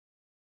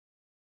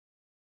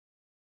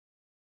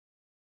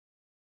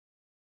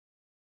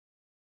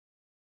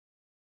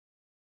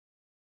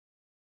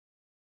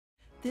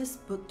This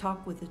book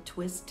talk with a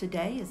twist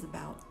today is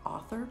about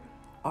author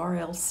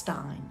R.L.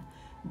 Stine,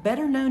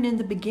 better known in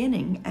the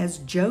beginning as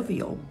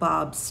jovial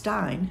Bob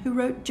Stine, who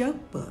wrote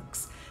joke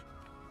books.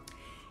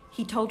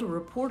 He told a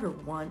reporter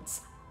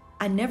once,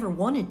 "I never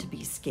wanted to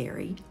be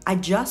scary, I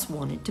just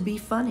wanted to be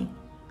funny."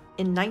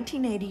 In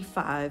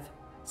 1985,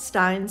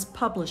 Stine's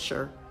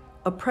publisher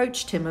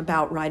approached him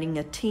about writing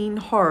a teen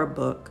horror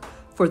book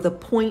for the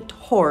Point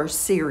Horror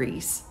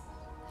series.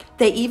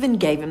 They even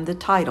gave him the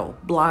title,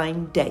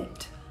 Blind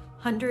Date.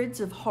 Hundreds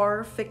of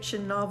horror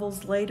fiction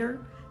novels later,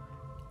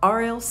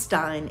 R.L.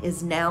 Stine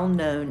is now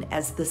known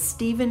as the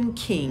Stephen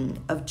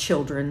King of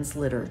children's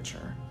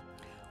literature,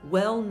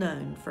 well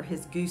known for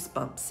his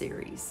Goosebumps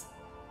series.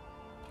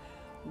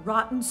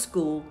 Rotten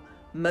School,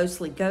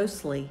 Mostly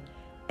Ghostly,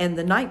 and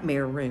The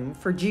Nightmare Room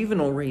for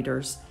juvenile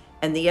readers,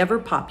 and the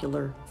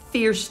ever-popular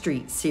Fear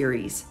Street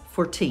series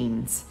for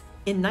teens.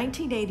 In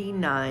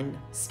 1989,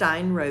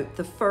 Stine wrote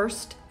the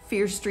first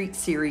Fear Street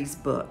series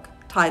book,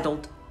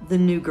 titled The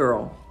New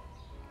Girl.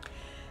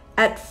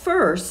 At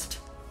first,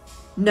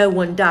 no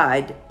one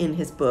died in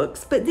his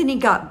books, but then he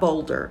got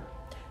bolder.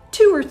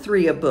 2 or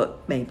 3 a book,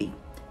 maybe.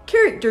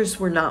 Characters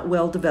were not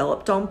well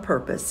developed on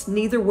purpose,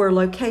 neither were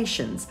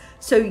locations,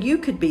 so you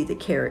could be the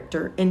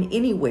character and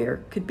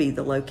anywhere could be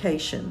the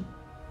location.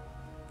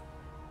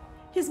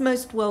 His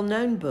most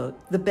well-known book,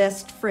 The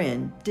Best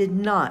Friend, did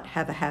not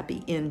have a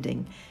happy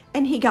ending,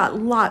 and he got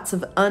lots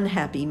of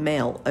unhappy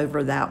mail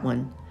over that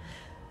one.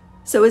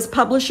 So his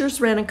publishers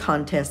ran a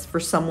contest for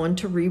someone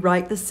to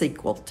rewrite the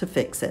sequel to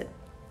fix it.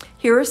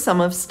 Here are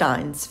some of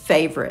Stine's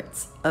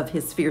favorites of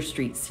his Fear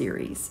Street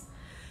series.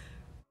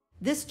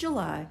 This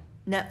July,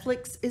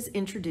 Netflix is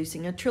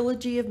introducing a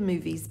trilogy of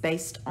movies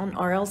based on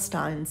R.L.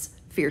 Stine's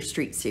Fear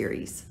Street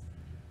series.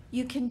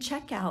 You can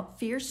check out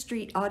Fear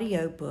Street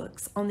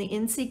audiobooks on the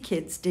NC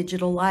Kids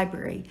Digital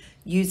Library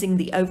using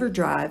the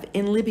Overdrive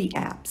and Libby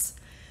apps.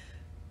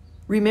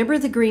 Remember,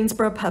 the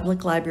Greensboro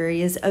Public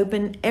Library is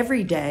open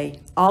every day,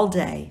 all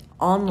day,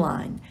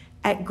 online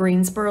at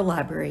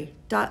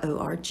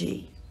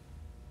greensborolibrary.org.